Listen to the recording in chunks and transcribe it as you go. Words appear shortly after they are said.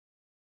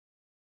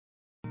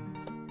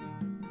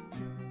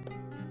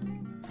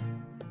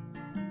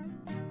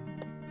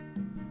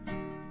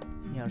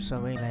यहाँहरू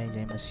सबैलाई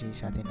जय मसीह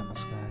साथै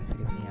नमस्कार।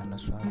 फेरि पनि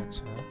हामीलाई स्वागत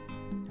छ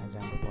आज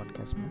हाम्रो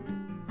पडकास्टमा।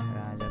 र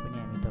आज पनि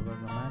हामी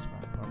तपाईँको माझमा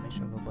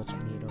परमेश्वरको वचन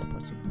लिएर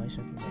उपस्थित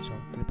भइसकेका छौँ।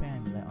 कृपया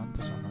हामीलाई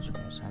अन्तसम्म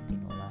सुनेर साथ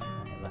दिनुहोला।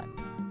 धन्यवाद।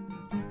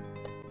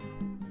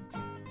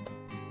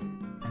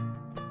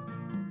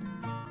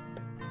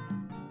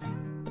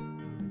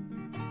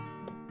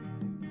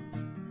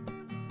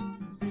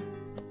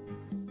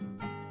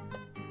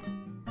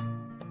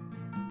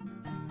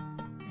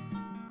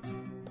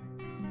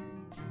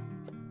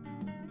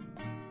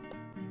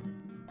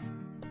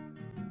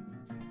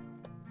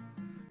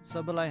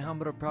 सबैलाई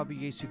हाम्रो प्रभु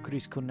येशू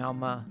ख्रीष्टको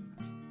नाममा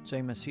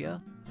जय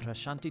मसीह र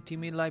शान्ति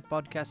तिमीलाई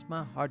पडकास्टमा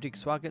हार्दिक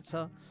स्वागत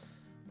छ।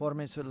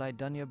 परमेश्वरलाई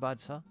धन्यवाद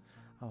छ,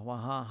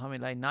 उहाँ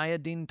हामीलाई नयाँ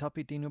दिन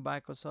थपिदिनु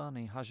भएको छ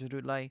अनि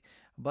हजुरहरूलाई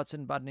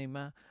वचन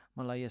बाँड्नेमा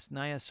मलाई यस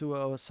नयाँ शुभ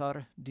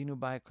अवसर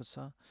दिनुभएको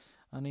छ।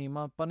 अनि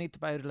म पनि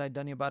तपाईँहरूलाई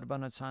धन्यवाद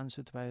भन्न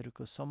चाहन्छु।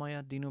 तपाईँहरूको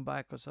समय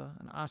दिनुभएको छ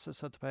अनि आशा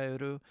छ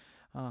तपाईँहरू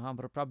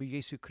हाम्रो प्रभु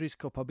येशू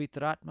ख्रीष्टको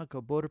पवित्र आत्माको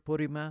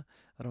बोरपोरीमा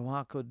र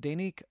उहाँको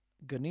दैनिक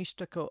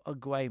घनिष्ठको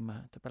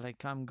अगुवाईमा तपाईँलाई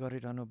काम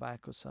गरिरहनु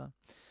भएको छ।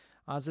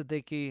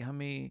 आजदेखि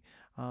हामी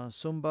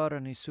सोमबार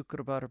अनि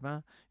शुक्रबारमा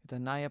एउटा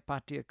नयाँ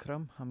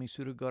पाठ्यक्रम हामी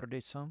सुरु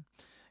गर्दैछौँ।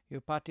 यो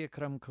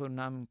पाठ्यक्रमको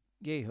नाम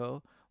यही हो,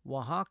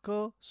 उहाँको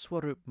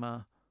स्वरूपमा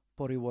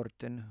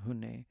परिवर्तन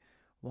हुने।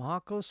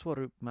 उहाँको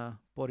स्वरूपमा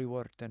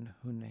परिवर्तन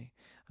हुने।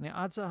 अनि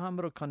आज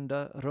हाम्रो खण्ड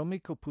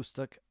रोमीको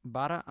पुस्तक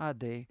 12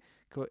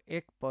 अध्यायको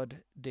 1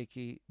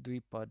 पददेखि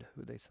 2 पद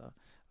हुँदैछ।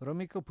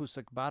 रोमीको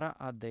पुस्तक 12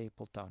 अध्याय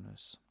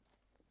पल्टाउनुहोस्।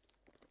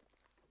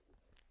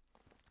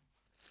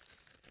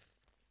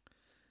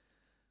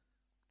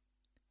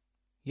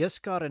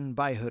 यसकारण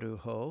भाइहरू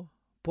हो,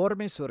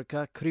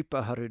 परमेश्वरका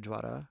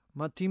कृपाहरूद्वारा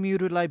म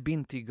तिमीहरूलाई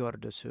बिन्ती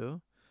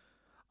गर्दछु,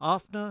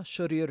 आफ्ना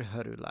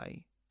शरीरहरूलाई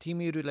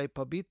तिमीहरूलाई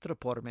पवित्र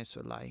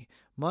परमेश्वरलाई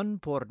मन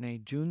पर्ने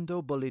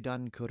जिउँदो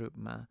बलिदानको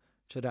रूपमा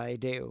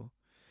चढाइदेऊ।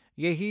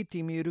 यही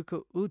तिमीहरूको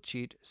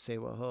उचित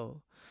सेवा हो।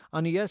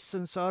 अनि यस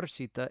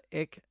संसारसित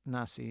एक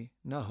नासी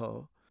नहो,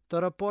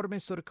 तर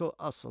परमेश्वरको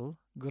असल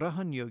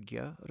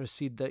ग्रहणयोग्य र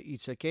सिद्ध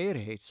इच्छा के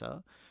रहेछ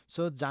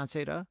सो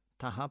जाँचेर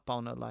थाहा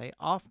पाउनलाई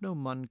आफ्नो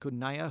मनको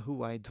नयाँ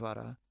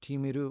हुवाईद्वारा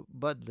तिमीहरू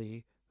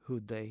बदली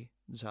हुँदै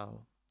जाऊ।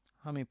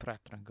 हामी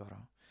प्रार्थना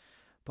गरौँ।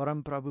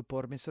 परमप्रभु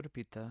परमेश्वर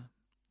पिता,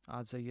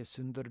 आज यस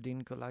सुन्दर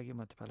दिनको लागि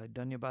म तपाईँलाई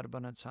धन्यवाद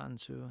भन्न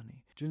चाहन्छु।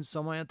 अनि जुन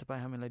समय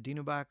तपाईँ हामीलाई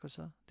दिनुभएको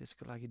छ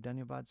त्यसको लागि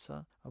धन्यवाद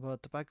छ।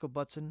 अब तपाईँको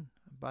वचन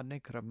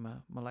बाँड्ने क्रममा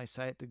मलाई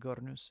सहायता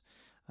गर्नुहोस्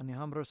अनि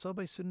हाम्रो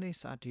सबै सुन्ने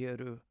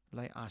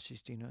साथीहरूलाई आशिष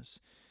दिनुहोस्।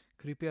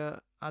 कृपया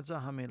आज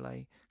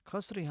हामीलाई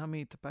कसरी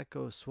हामी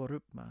तपाईँको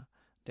स्वरूपमा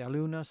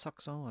ढालु हुन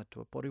सक्छौँ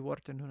अथवा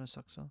परिवर्तन हुन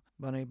सक्छौँ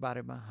भन्ने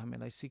बारेमा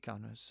हामीलाई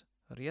सिकाउनुहोस्।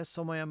 र यस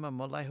समयमा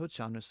मलाई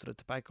होचाउनुहोस् र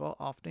तपाईँको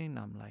आफ्नै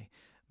नामलाई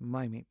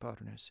महिमा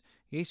पर्नुहोस्।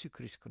 येशू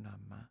ख्रीष्टको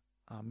नाममा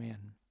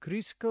आमेन।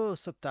 ख्रीष्टको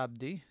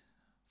शताब्दी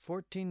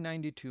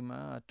 1492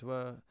 अथवा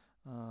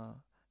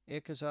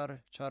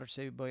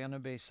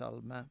 1492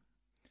 सालमा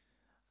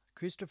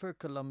क्रिस्टोफर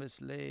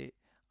कोलम्बसले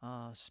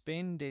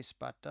स्पेन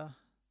देशबाट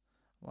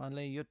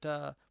उहाँले एउटा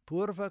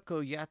पूर्वको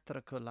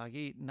यात्राको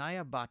लागि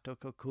नयाँ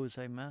बाटोको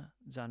खोजाइमा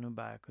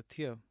जानुभएको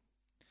थियो।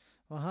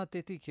 उहाँ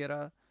त्यतिखेर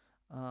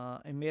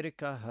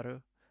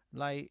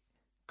अमेरिकाहरूलाई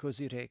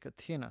खोजिरहेको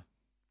थिएन।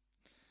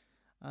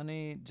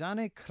 अनि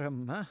जाने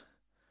क्रममा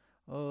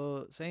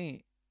चाहिँ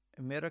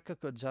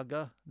अमेरिकाको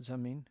जग्गा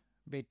जमिन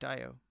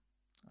भेटायो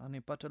अनि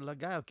पत्तो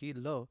लगायो कि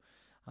लो,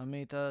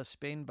 हामी त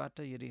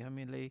स्पेनबाट यदि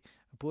हामीले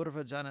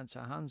पूर्व जान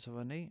चाहन्छौँ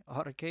भने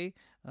अर्कै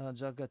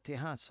जग्गा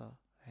त्यहाँ छ,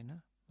 होइन।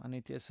 अनि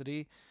त्यसरी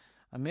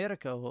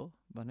अमेरिका हो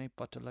भने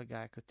पत्तो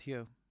लगाएको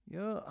थियो।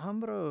 यो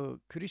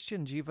हाम्रो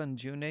क्रिस्चियन जीवन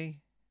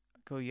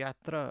जिउनेको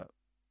यात्रा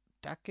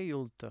ट्याक्कै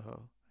उल्टो हो,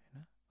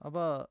 होइन। अब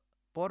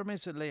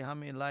परमेश्वरले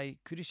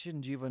हामीलाई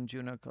क्रिस्चियन जीवन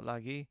जिउनको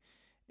लागि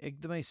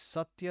एकदमै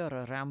सत्य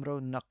र राम्रो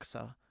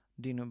नक्सा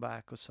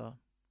दिनुभएको छ,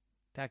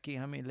 ताकि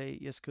हामीले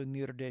यसको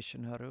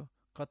निर्देशनहरू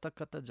कता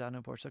कता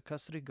जानुपर्छ,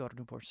 कसरी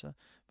गर्नुपर्छ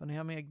भने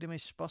हामी एकदमै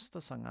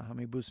स्पष्टसँग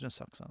हामी बुझ्न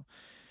सक्छौँ।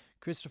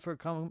 क्रिस्टोफर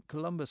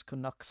कोलम्बसको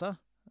नक्सा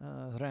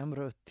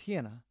राम्रो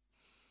थिएन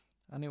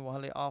अनि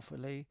उहाँले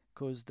आफूले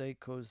खोज्दै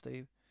खोज्दै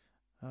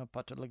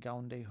पत्तो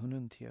लगाउँदै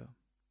हुनुहुन्थ्यो।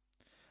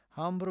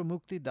 हाम्रो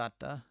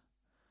मुक्तिदाता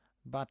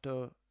बाटो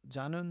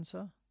जानुहुन्छ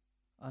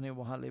अनि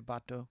उहाँले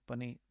बाटो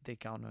पनि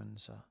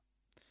देखाउनुहुन्छ।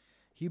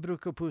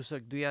 हिब्रूको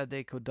पुस्तक 2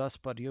 अध्यायको 10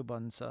 पद यो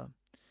भन्छ,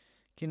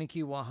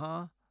 किनकि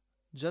उहाँ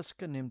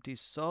जसका निम्ति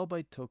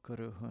सबै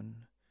थोकहरू हुन्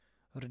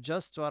र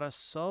जसद्वारा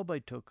सबै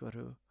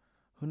थोकहरू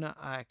हुन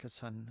आएका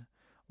छन्,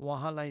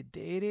 उहाँलाई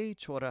धेरै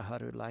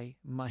छोराहरूलाई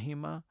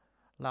महिमा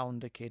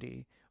लाउँदाखेरि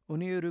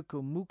उनीहरूको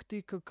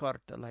मुक्तिको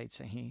कर्तालाई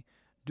चाहिँ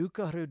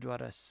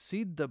दुःखहरूद्वारा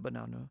सिद्ध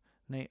बनाउनु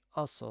नै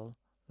असल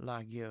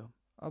लाग्यो।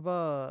 अब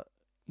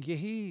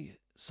यही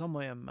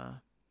समयमा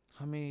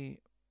हामी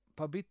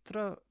पवित्र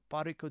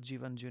पारेको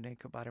जीवन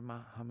जिउनेको बारेमा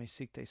हामी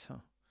सिक्दैछौँ।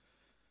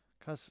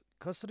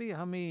 कसरी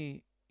हामी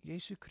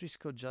येशू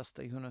ख्रीष्टको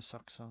जस्तै हुन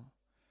सक्छौँ।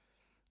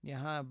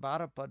 यहाँ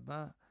 12 पदमा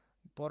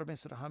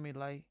परमेश्वर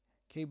हामीलाई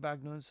के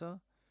माग्नुहुन्छ?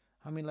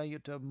 हामीलाई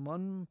एउटा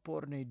मन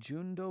पर्ने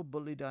जुन्दो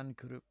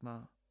बलिदानको रूपमा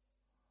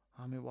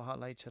हामी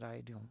उहाँलाई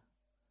चढाइदिउँ,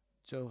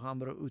 जो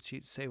हाम्रो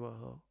उचित सेवा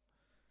हो।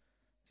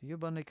 यो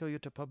भनेको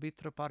एउटा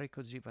पवित्र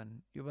पारेको जीवन,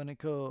 यो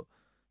भनेको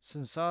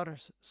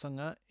संसारसँग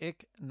एक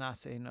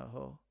नासै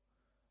नहो,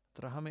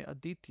 तर हामी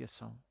अद्वितीय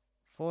छौँ,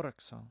 फरक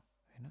छौँ,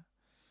 होइन?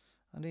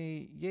 अनि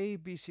यही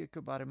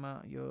विषयको बारेमा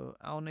यो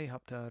आउने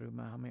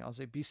हप्ताहरूमा हामी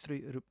अझै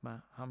विस्तृत रूपमा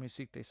हामी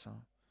सिक्दैछौँ।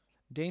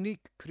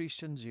 दैनिक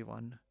क्रिस्चियन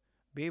जीवन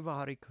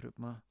व्यवहारिक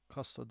रूपमा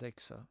कस्तो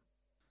देख्छ?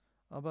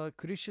 अब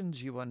क्रिस्चियन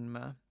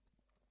जीवनमा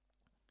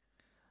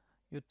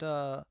एउटा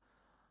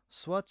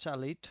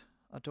स्वचालित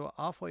अथवा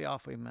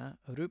आफैमा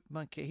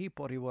रूपमा केही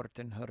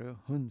परिवर्तनहरू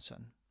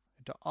हुन्छन्।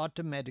 एउटा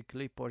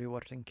अटोमेटिकली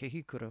परिवर्तन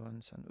केही कुरो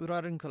हुन्छन्।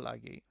 उदाहरणको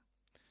लागि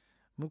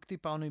मुक्ति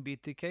पाउने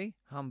बित्तिकै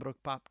हाम्रो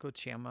पापको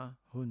क्षमा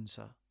हुन्छ।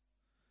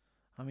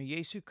 हामी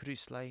येशू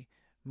ख्रिस्टलाई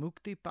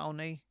मुक्ति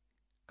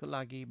पाउनेको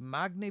लागि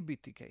माग्ने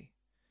बित्तिकै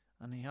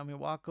अनि हामी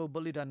उहाँको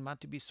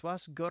बलिदानमाथि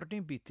विश्वास गर्ने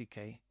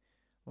बित्तिकै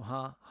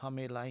उहाँ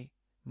हामीलाई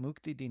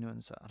मुक्ति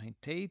दिनुहुन्छ अनि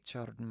त्यही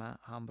चरणमा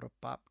हाम्रो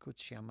पापको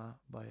क्षमा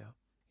भयो।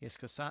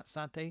 यसको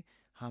साथसाथै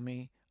हामी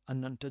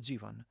अनन्त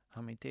जीवन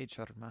हामी त्यही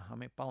चरणमा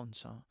हामी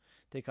पाउँछौँ।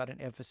 त्यही कारण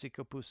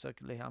एफएसीको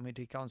पुस्तकले हामी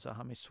देखाउँछ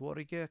हामी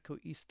स्वर्गीयको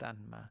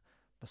स्थानमा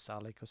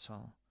बसालेको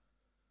छौँ।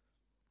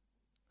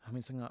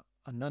 हामीसँग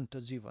अनन्त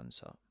जीवन छ।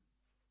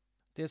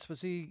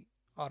 त्यसपछि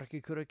अर्को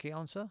कुरा के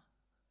आउँछ?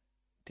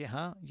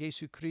 त्यहाँ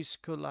येशू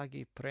ख्रिस्टको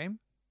लागि प्रेम,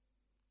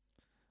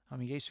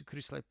 हामी येशू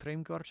ख्रिस्टलाई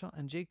प्रेम गर्छौँ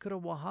अनि जे कुरो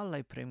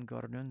उहाँलाई प्रेम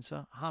गर्नुहुन्छ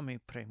हामी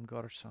प्रेम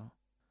गर्छौँ।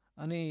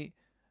 अनि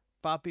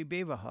पापी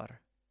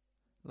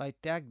व्यवहारलाई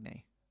त्याग्ने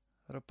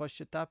र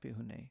पश्चातापी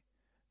हुने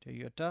त्यो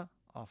एउटा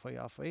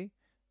आफै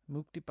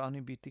मुक्ति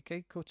पाउने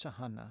बित्तिकैको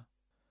चाहना।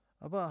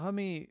 अब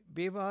हामी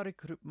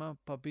व्यवहारिक रूपमा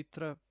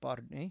पवित्र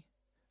पर्ने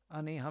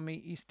अनि हामी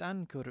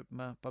स्थानको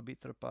रूपमा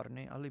पवित्र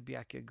पर्ने अलि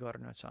व्याख्या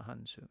गर्न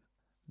चाहन्छु।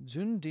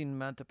 जुन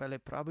दिनमा तपाईँले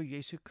प्रभु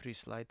येशू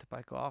ख्रिस्टलाई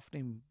तपाईँको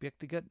आफ्नै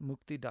व्यक्तिगत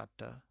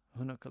मुक्तिदाता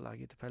हुनको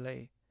लागि तपाईँले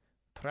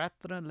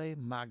प्रार्थनाले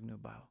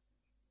माग्नुभयो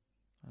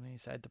अनि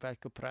सायद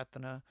तपाईँको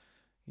प्रार्थना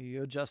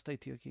यो जस्तै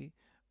थियो कि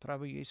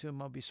प्रभु येशू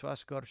म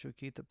विश्वास गर्छु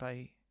कि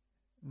तपाईँ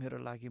मेरो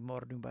लागि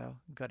मर्नुभयो,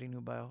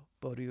 गरिनुभयो,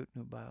 बलि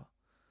उठ्नुभयो।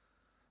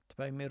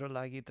 तपाईँ मेरो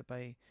लागि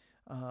तपाईँ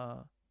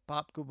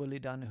पापको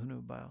बलिदान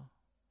हुनुभयो।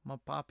 म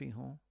पापी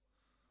हुँ,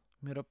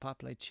 मेरो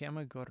पापलाई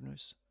क्षमा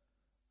गर्नुहोस्,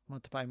 म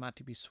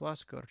तपाईँमाथि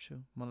विश्वास गर्छु,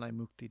 मलाई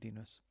मुक्ति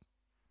दिनुहोस्।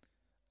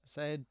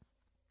 सायद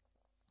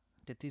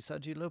त्यति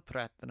सजिलो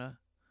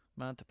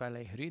प्रार्थनामा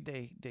तपाईँलाई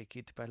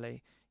हृदयदेखि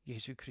तपाईँलाई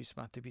येशू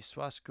ख्रिस्टमाथि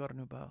विश्वास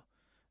गर्नुभयो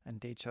अनि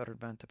त्यही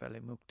चरणमा तपाईँले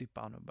मुक्ति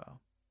पाउनुभयो।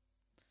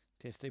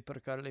 त्यस्तै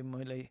प्रकारले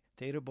मैले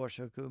 13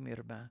 वर्षको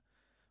उमेरमा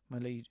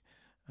मैले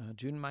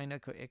जुन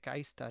महिनाको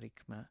 21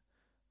 तारिकमा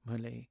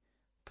मैले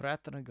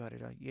प्रार्थना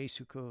गरेर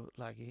येशूको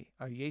लागि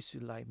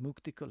येशूलाई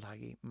मुक्तिको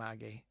लागि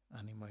मागे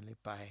अनि मैले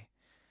पाएँ।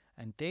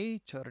 अनि त्यही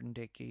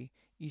चरणदेखि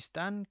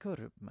स्थानको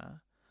रूपमा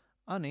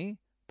अनि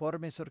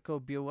परमेश्वरको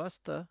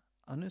व्यवस्था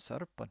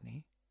अनुसार पनि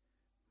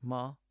म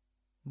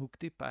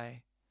मुक्ति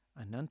पाएँ,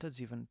 अनन्त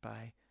जीवन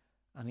पाएँ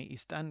अनि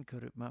स्थानको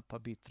रूपमा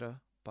पवित्र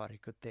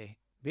परेको थिएँ।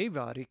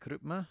 व्यवहारिक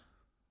रूपमा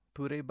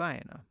पुरै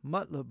भएन।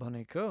 मतलब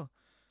भनेको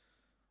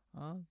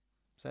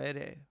सायद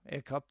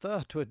 1 हप्ता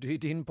अथवा 2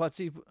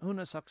 दिनपछि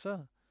हुनसक्छ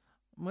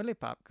मैले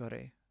पाप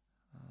गरेँ।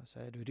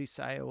 सायद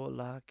रिसायो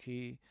होला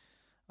कि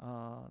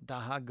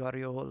दाह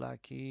गर्यो होला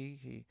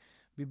कि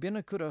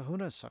विभिन्न कुरा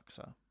हुनसक्छ।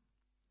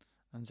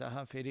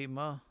 जहाँ फेरि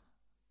म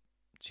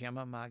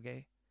क्षमा मागे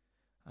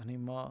अनि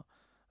म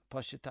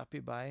पश्चातापी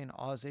भएँ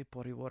अझै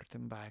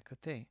परिवर्तन भएको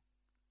थिएँ।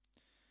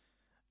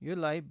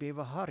 योलाई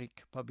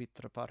व्यवहारिक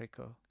पवित्र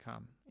पारेको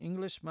काम।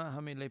 इङ्ग्लिसमा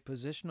हामीले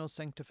पोजिसनल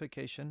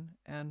सेङ्क्टिफिकेसन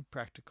एन्ड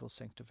प्र्याक्टिकल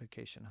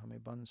सेङ्क्टिफिकेसन हामी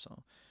भन्छौँ।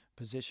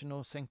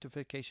 पोजिसनल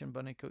सेङ्क्टिफिकेसन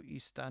भनेको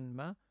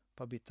स्थानमा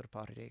पवित्र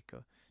पारेको,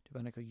 त्यो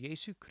भनेको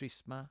येशू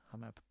ख्रिस्टमा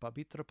हामी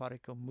पवित्र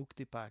पारेको,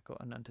 मुक्ति पाएको,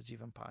 अनन्त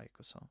जीवन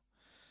पाएको छौँ।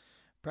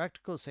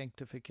 प्र्याक्टिकल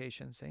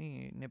सेङ्क्टिफिकेसन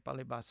चाहिँ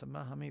नेपाली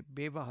भाषामा हामी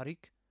व्यवहारिक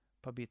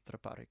पवित्र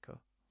पारेको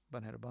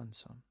भनेर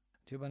भन्छौँ।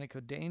 त्यो भनेको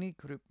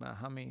दैनिक रूपमा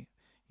हामी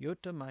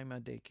एउटा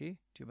महिमादेखि,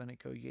 त्यो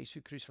भनेको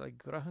येशू ख्रिस्टलाई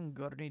ग्रहण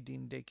गर्ने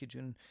दिनदेखि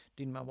जुन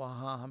दिनमा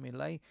उहाँ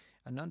हामीलाई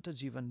अनन्त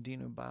जीवन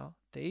दिनुभयो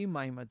त्यही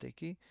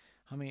महिमादेखि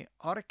हामी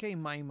अर्कै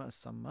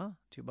महिमासम्म,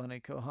 त्यो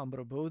भनेको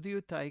हाम्रो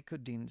बोधिउताइको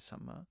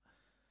दिनसम्म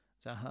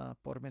जहाँ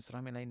परमेश्वर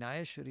हामीलाई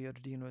नयाँ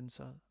शरीर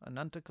दिनुहुन्छ,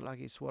 अनन्तको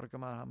लागि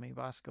स्वर्गमा हामी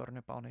वास गर्न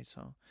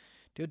पाउनेछौँ,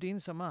 त्यो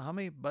दिनसम्म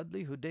हामी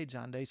बदली हुँदै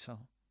जाँदैछौँ,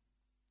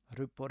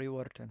 रूप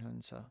परिवर्तन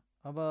हुन्छ।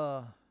 अब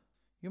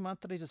यो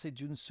मात्रै जस्तै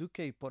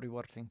जुनसुकै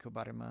परिवर्तनको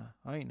बारेमा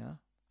होइन।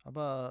 अब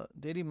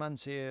धेरै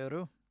मान्छेहरू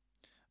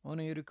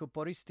उनीहरूको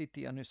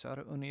परिस्थिति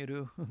अनुसार उनीहरू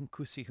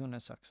खुसी हुन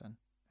सक्छन्,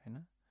 होइन।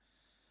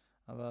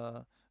 अब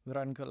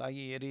उदाहरणको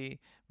लागि यदि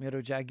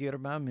मेरो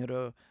जागिरमा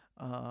मेरो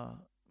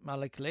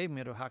मालिकले,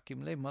 मेरो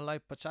हाकिमले मलाई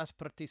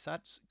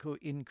 50%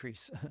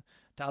 इन्क्रिज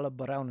ताल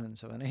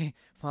बढाउनुहुन्छ भने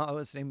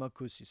अवश्य म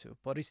खुसी छु।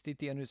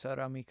 परिस्थिति अनुसार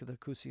हामी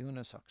खुसी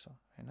हुन सक्छ,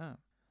 होइन।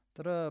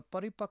 तर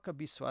परिपक्व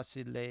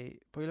विश्वासीले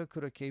पहिलो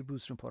कुरो केही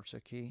बुझ्नुपर्छ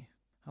कि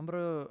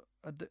हाम्रो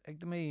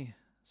एकदमै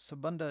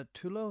सबभन्दा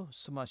ठुलो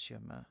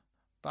समस्यामा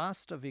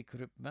वास्तविक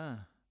रूपमा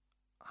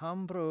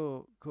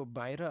हाम्रोको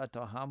बाहिर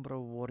अथवा हाम्रो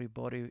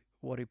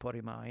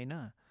वरिपरिमा होइन,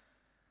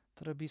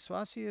 तर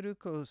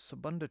विश्वासीहरूको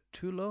सबभन्दा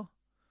ठुलो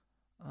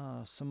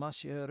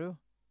समस्याहरू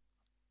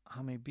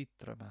हामी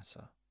भित्रमा छ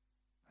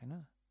होइन.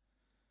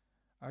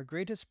 Our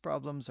greatest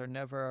problems are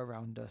never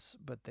around us,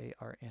 but they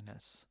are in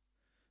us.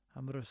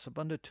 हाम्रो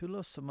सबभन्दा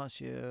ठुलो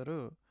समस्याहरू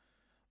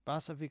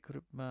वास्तविक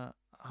रूपमा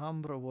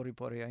हाम्रो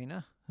वरिपरि होइन,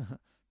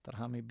 तर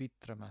हामी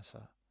भित्रमा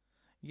छ.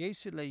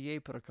 येशूले यही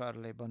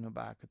प्रकारले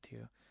भन्नुभएको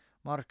थियो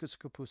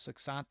मार्कुसको पुस्तक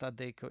 7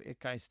 अध्यायको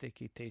 21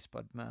 23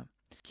 पदमा,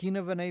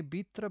 किनभने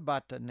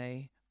भित्रबाट नै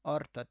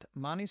अर्थात्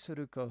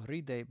मानिसहरूको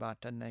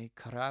हृदयबाट नै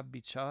खराब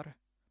विचार,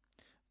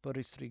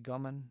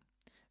 परिश्रीगमन,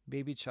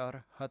 बेविचार,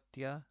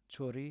 हत्या,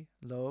 चोरी,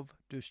 लोभ,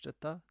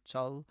 दुष्टता,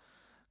 छल,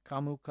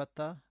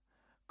 कामुकता,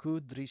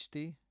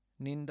 कुदृष्टि,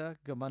 निन्दा,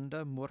 घमण्ड,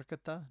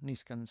 मूर्खता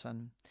निस्कन्छन्.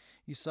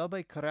 यी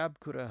सबै खराब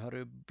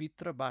कुराहरू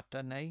भित्रबाट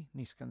नै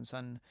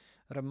निस्कन्छन्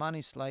र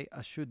मानिसलाई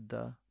अशुद्ध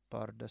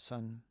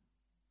पार्दछन्.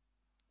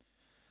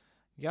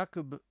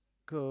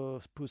 याकुबको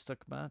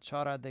पुस्तकमा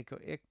 4 अध्यायको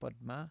 1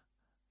 पदमा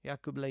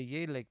याकुबले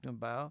यही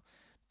लेख्नुभयो,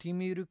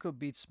 तिमीहरूको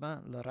बिचमा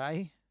लडाई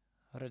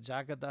र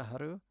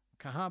झगडाहरू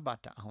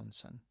कहाँबाट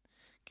आउँछन्?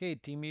 के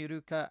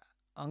तिमीहरूका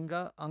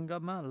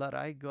अङ्गमा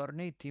लडाई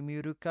गर्ने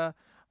तिमीहरूका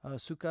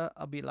सुख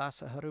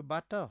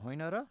अभिलाषाहरूबाट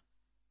होइन र?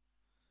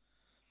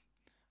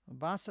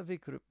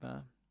 वास्तविक रूपमा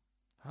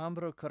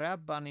हाम्रो खराब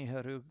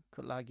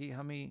बानीहरूको लागि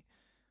हामी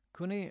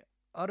कुनै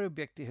अरू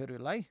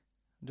व्यक्तिहरूलाई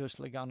दोष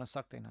लगाउन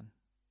सक्दैनन्.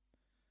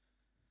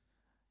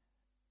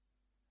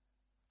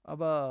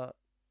 अब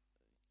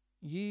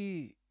यी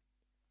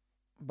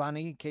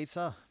बानी के छ?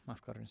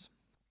 माफ गर्नुहोस्,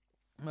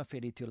 म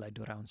फेरि त्यसलाई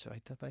दोहोऱ्याउँछु है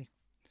तपाईँ.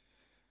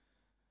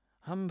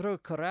 हाम्रो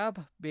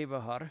खराब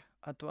व्यवहार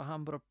अथवा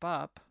हाम्रो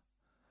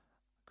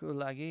पापको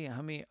लागि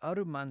हामी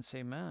अरू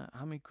मान्छेमा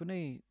हामी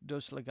कुनै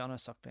दोष लगाउन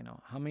सक्दैनौँ.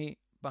 हामी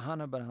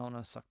बहाना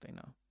बनाउन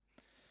सक्दैनौँ.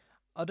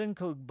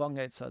 अदमको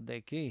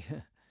बगैँचादेखि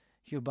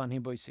यो बानी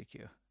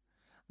भइसक्यो.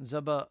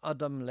 जब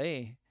अदमले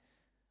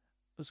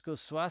उसको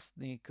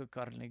स्वास्नीको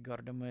कारणले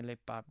गर्दा मैले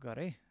पाप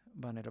गरेँ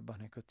भनेर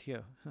भनेको थियो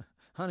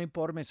अनि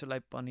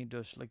परमेश्वरलाई पनि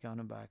दोष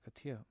लगाउनु भएको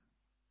थियो.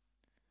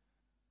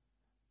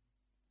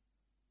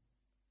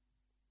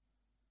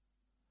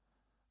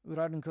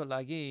 उदाहरणको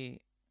लागि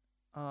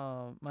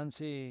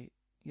मान्छे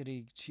यदि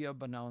चिया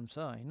बनाउँछ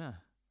होइन,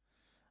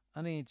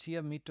 अनि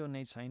चिया मिठो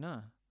नै छैन,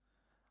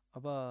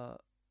 अब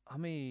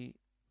हामी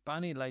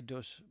पानीलाई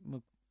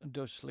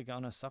दोष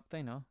लगाउन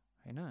सक्दैनौँ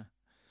होइन.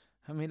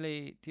 हामीले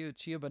त्यो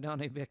चिया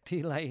बनाउने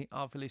व्यक्तिलाई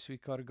आफूले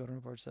स्वीकार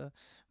गर्नुपर्छ,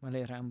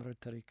 मैले राम्रो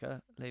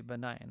तरिकाले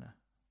बनाएन.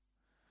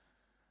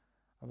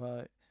 अब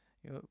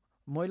यो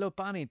मैलो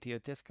पानी थियो,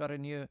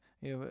 त्यसकारण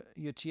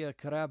यो चिया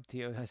खराब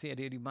थियो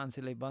यदि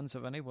मान्छेले भन्छ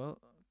भने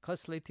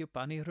कसले त्यो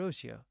पानी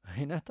रोज्यो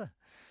होइन त.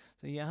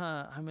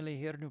 यहाँ हामीले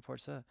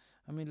हेर्नुपर्छ,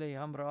 हामीले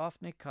हाम्रो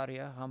आफ्नै कार्य,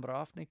 हाम्रो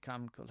आफ्नै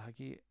कामको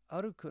लागि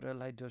अरू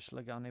कुरालाई दोष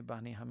लगाउने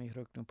बानी हामी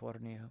रोक्नु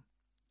पर्ने हो.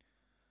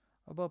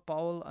 अब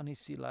पावल अनि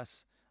सिलास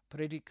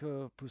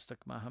प्रेरितको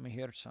पुस्तकमा हामी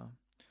हेर्छौँ,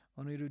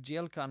 उनीहरू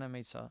जेल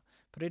खानामै छ.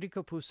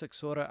 प्रेरितको पुस्तक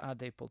 16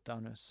 अध्याय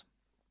पल्टाउनुहोस्.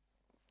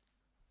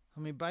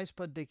 हामी 22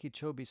 पददेखि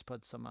 24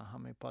 पदसम्म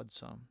हामी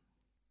पढ्छौँ.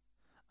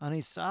 अनि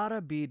सारा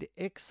भिड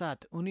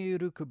एकसाथ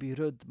उनीहरूको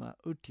विरोधमा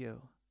उठ्यो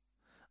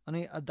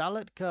अनि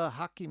अदालतका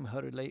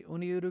हाकिमहरूले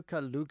उनीहरूका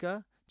लुगा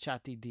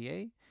च्यातिदिए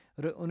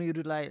र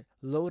उनीहरूलाई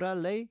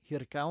लौराले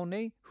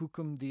हिर्काउने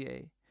हुकुम दिए.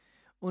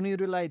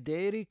 उनीहरूलाई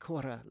धेरै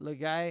खोरा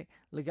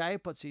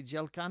लगाएपछि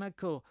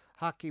जेलखानाको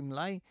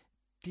हाकिमलाई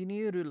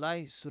तिनीहरूलाई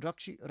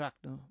सुरक्षित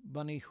राख्नु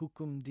भनी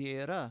हुकुम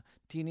दिएर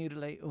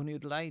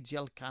उनीहरूलाई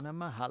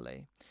जेलखानामा हाले.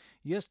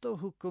 यस्तो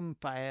हुकुम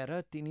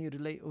पाएर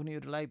तिनीहरूले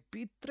उनीहरूलाई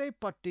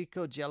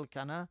भित्रैपट्टिको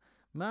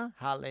जेलखानामा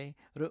हाले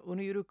र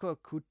उनीहरूको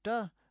खुट्टा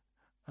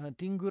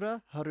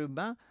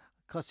टिङ्गुराहरूमा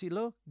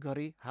कसिलो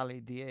गरी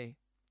हालिदिए.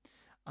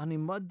 अनि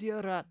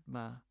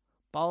मध्यरातमा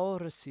पावल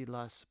र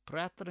सिलास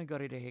प्रार्थना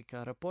गरिरहेका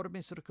र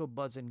परमेश्वरको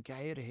वचन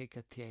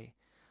गाइरहेका थिए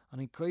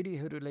अनि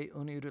कैदीहरूले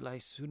उनीहरूलाई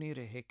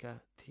सुनिरहेका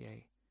थिए.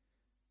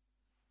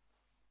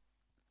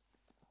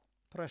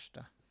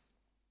 प्रश्न,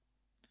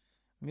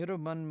 मेरो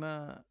मनमा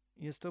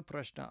यस्तो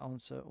प्रश्न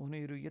आउँछ,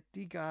 उनीहरू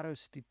यति गाह्रो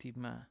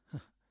स्थितिमा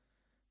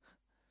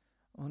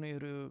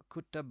उनीहरू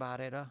खुट्टा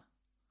बारेर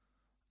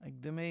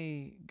एकदमै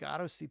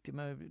गाह्रो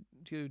स्थितिमा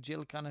त्यो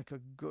जेलखानाको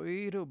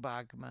गहिरो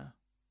भागमा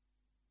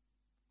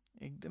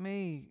एकदमै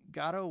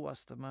गाह्रो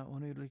अवस्थामा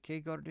उनीहरूले के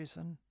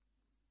गर्दैछन्?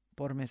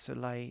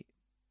 परमेश्वरलाई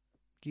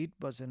गीत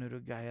वचनहरू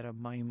गाएर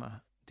महिमा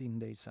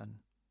दिँदैछन्.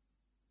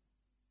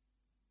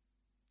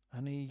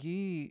 अनि यी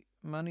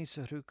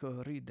मानिसहरूको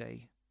हृदय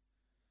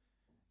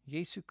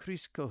येशू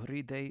ख्रिस्टको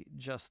हृदय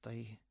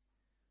जस्तै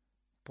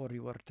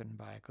परिवर्तन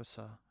भएको छ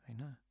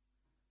होइन.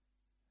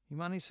 यी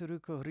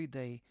मानिसहरूको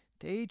हृदय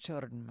त्यही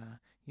चरणमा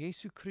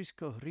येशू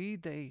ख्रिस्टको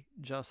हृदय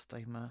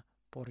जस्तैमा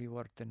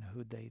परिवर्तन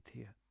हुँदै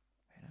थियो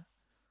होइन.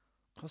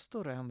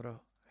 कस्तो राम्रो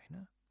हैन।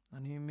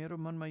 अनि मेरो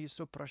मनमा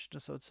यस्तो प्रश्न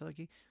सोध्छ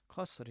कि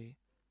कसरी?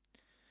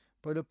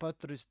 पहिलो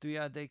पत्रुस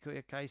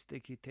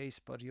 2:21-23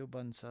 पढ्यो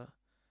भन्छ,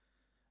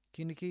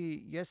 किनकि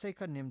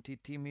यसैका निम्ति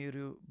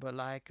तिमीहरू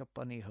बोलाएका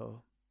पनि हो,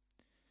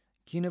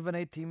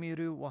 किनभने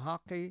तिमीहरू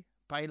उहाँकै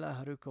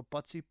पाइलाहरूको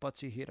पछि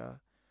पछि हिँड,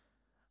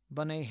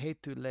 भने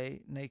हेतुले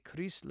नै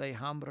ख्रिस्टले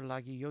हाम्रो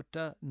लागि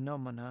एउटा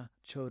नमुना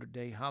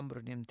छोड्दै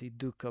हाम्रो निम्ति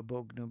दुःख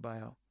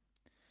भोग्नुभयो।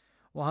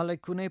 उहाँले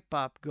कुनै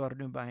पाप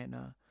गर्नु भएन,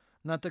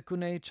 न त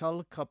कुनै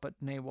छल कपट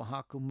नै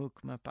उहाँको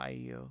मुखमा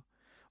पाइयो।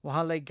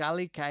 उहाँले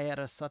गाली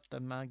खाएर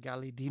सट्टामा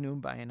गाली दिनु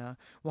भएन।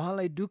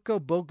 उहाँले दुःख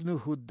भोग्नु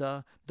हुँदा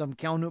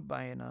धम्क्याउनु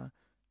भएन,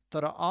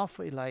 तर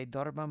आफैलाई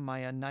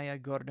धर्ममाया न्याय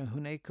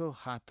गर्नुहुनेको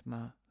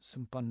हातमा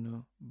सुम्पन्नु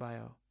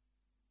भयो।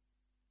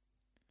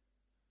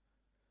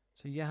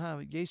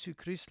 यहाँ येशू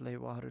ख्रिस्टले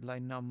उहाँहरूलाई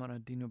नमुना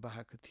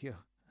दिनुभएको थियो।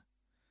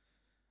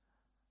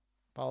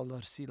 पाउल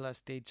र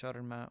सिलास त्यही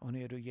चरणमा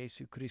उनीहरू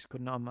येशू ख्रिस्टको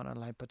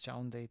नमुनालाई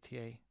पछ्याउँदै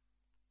थिए।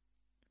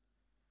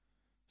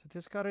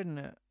 त्यसकारण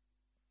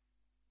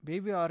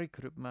व्यवहारिक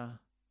रूपमा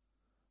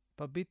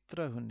पवित्र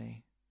हुने,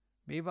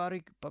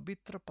 व्यवहारिक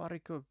पवित्र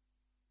पारेको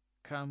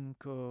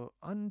कामको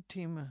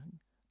अन्तिम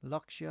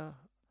लक्ष्य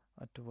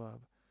अथवा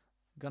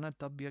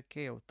गन्तव्य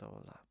के हो त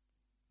होला?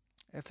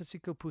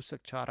 एफएसीको पुस्तक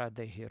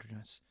 4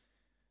 हेर्नुहोस्,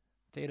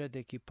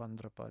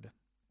 13-15 पद।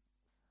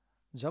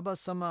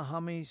 जबसम्म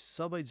हामी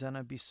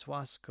सबैजना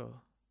विश्वासको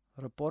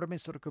र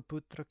परमेश्वरको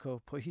पुत्रको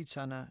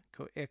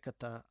पहिचानको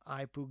एकता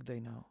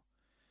आइपुग्दैनौँ,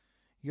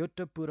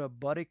 एउटा पुरा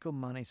बढेको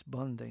मानिस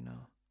बन्दैन,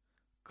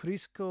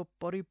 ख्रिस्टको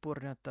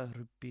परिपूर्णता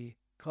रूपी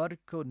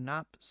घरको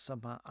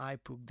नापसम्म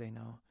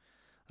आइपुग्दैनौँ,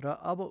 र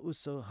अब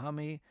उसो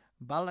हामी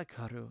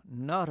बालकहरू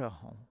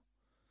नरहौँ,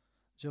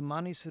 जो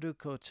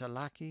मानिसहरूको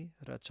चलाकी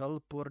र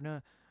छलपूर्ण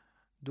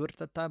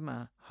दुर्ततामा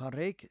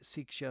हरेक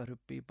शिक्षा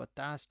रूपी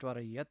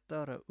बतासद्वारा यता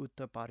र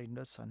उता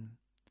पारिन्दछन्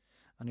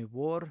अनि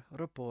वोर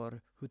र पोर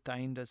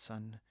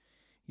हुताइन्दछन्।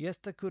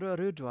 यस्ता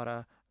कुराहरूद्वारा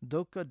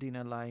धोका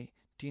दिनलाई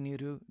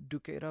तिनीहरू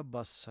डुकेर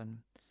बस्छन्,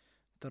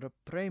 तर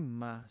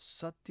प्रेममा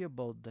सत्य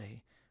बोल्दै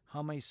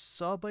हामी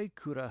सबै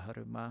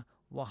कुराहरूमा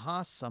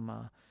उहाँसम्म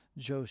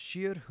जो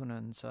शिर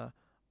हुनुहुन्छ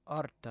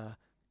अर्थ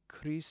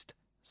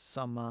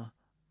ख्रिस्टसम्म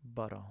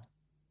बढौँ।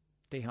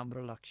 त्यही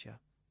हाम्रो लक्ष्य।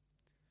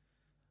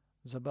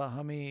 जब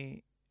हामी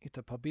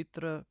यता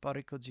पवित्र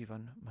परेको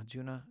जीवनमा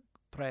जिउन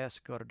प्रयास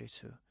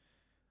गर्दैछु,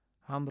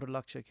 हाम्रो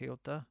लक्ष्य के हो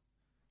त?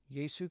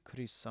 येशू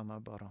ख्रिस्टसम्म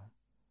बढौँ।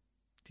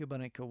 त्यो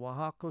भनेको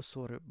उहाँको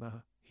स्वरूपमा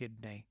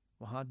हिँड्ने,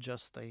 उहाँ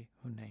जस्तै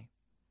हुने।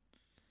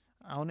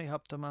 आउने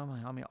हप्तामा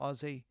हामी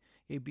अझै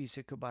यही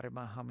विषयको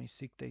बारेमा हामी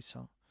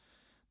सिक्दैछौँ।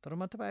 तर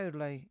म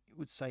तपाईँहरूलाई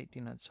उत्साहित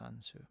दिन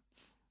चाहन्छु।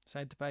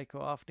 सायद तपाईँको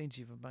आफ्नै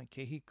जीवनमा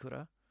केही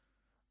कुरा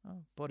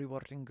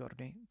परिवर्तन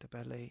गर्ने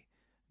तपाईँहरूले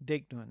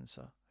देख्नुहुन्छ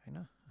हैन?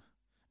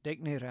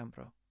 देख्ने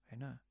राम्रो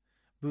हैन?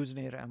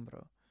 बुझ्ने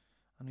राम्रो।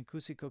 अनि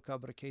खुसीको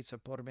खबर के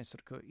छ?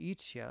 परमेश्वरको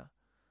इच्छा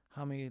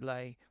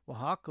हामीलाई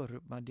उहाँको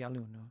रूपमा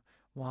ढाल्नु,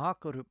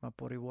 उहाँको रूपमा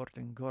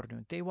परिवर्तन गर्नु,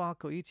 त्यही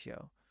उहाँको इच्छा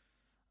हो।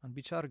 अनि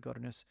विचार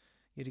गर्नुहोस्,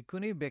 यदि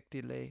कुनै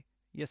व्यक्तिले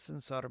यस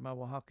संसारमा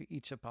उहाँको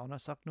इच्छा पाउन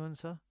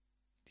सक्नुहुन्छ,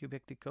 त्यो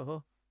व्यक्ति को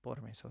हो?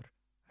 परमेश्वर,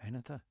 हैन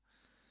त?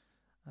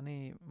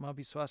 अनि म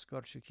विश्वास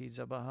गर्छु कि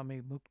जब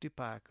हामी मुक्ति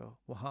पाएको,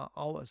 उहाँ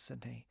अवश्य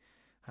नै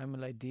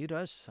हामीलाई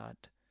धीरज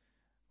साथ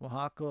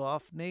उहाँको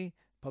आफ्नै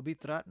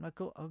पवित्र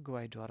आत्माको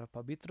अगुवाईद्वारा,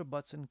 पवित्र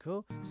वचनको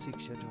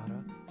शिक्षाद्वारा,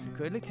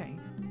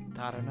 कहिलेकाहीँ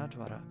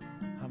धारणाद्वारा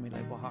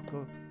हामीलाई उहाँको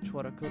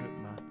छोराको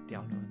रूपमा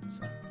ल्याउनुहुन्छ।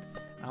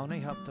 आउने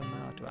हप्तामा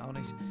अथवा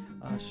आउने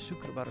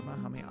शुक्रबारमा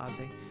हामी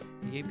अझै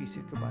यही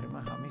विषयको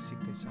बारेमा हामी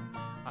सिक्दैछौँ।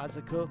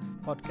 आजको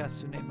पडकास्ट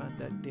सुनेमा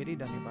धेरै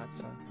धन्यवाद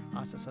छ।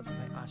 आशा छ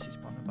तपाईँ आशिष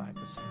पाउनु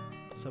भएको छ।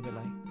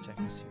 सबैलाई जय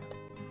मसीह।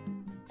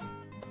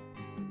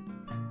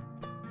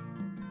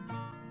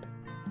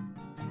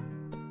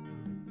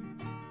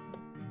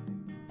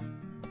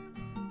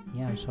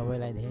 यहाँ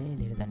सबैलाई धेरै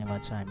धेरै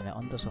धन्यवाद छ हामीलाई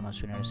अन्तसम्म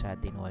सुनेर साथ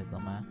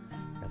दिनुभएकोमा।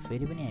 र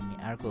फेरि पनि हामी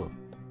अर्को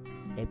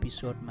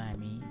एपिसोडमा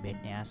हामी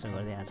भेट्ने आशा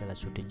गर्दै आजलाई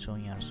छुट्टिन्छौँ।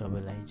 यहाँ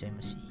सबैलाई जय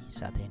मसीह,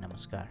 साथै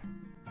नमस्कार।